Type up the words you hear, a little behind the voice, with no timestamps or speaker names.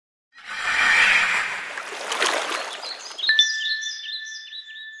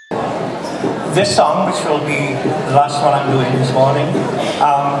This song, which will be the last one I'm doing this morning,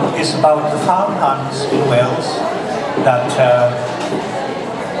 is about the farmhands in Wales that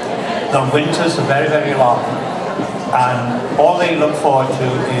their winters are very, very long, and all they look forward to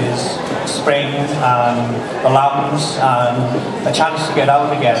is spring and the lambs and a chance to get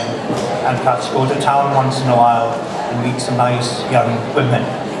out again and perhaps go to town once in a while and meet some nice young women.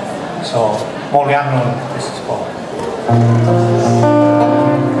 So, Moriano, this is called.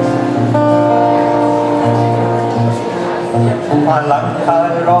 I like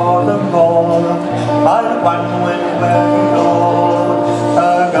I roll the ball, I want when we go.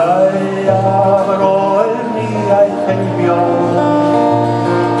 A guy roll me, I can be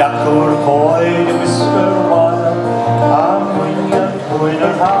on. That poor boy, the whisper while I'm when you're going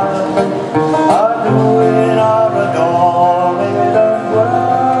to hide. I do it out of door, it and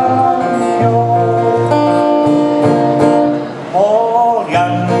where you oh,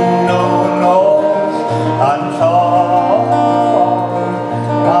 young no knows and so.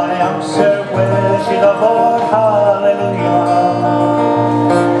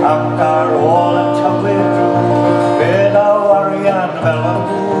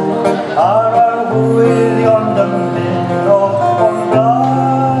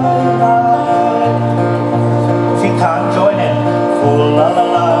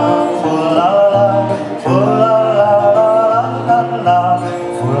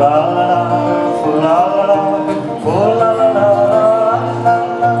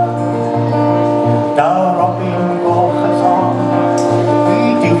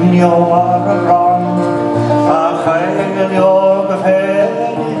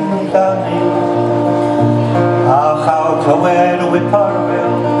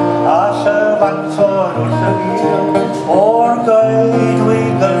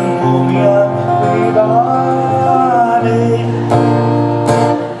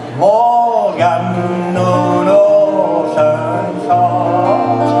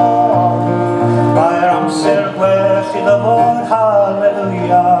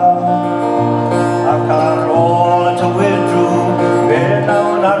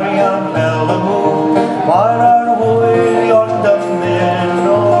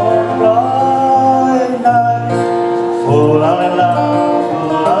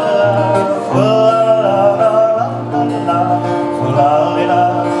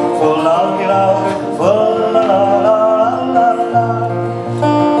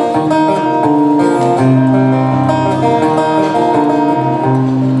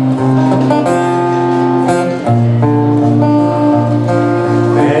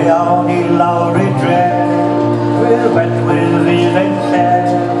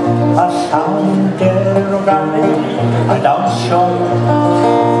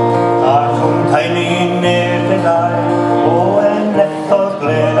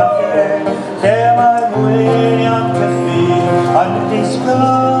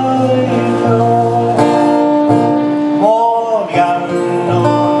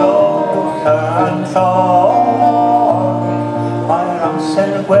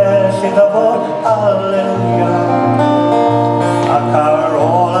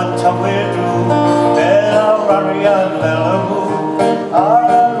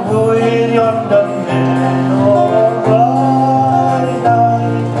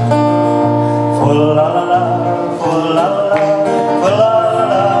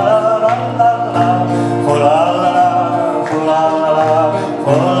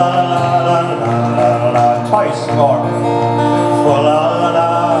 Twice more.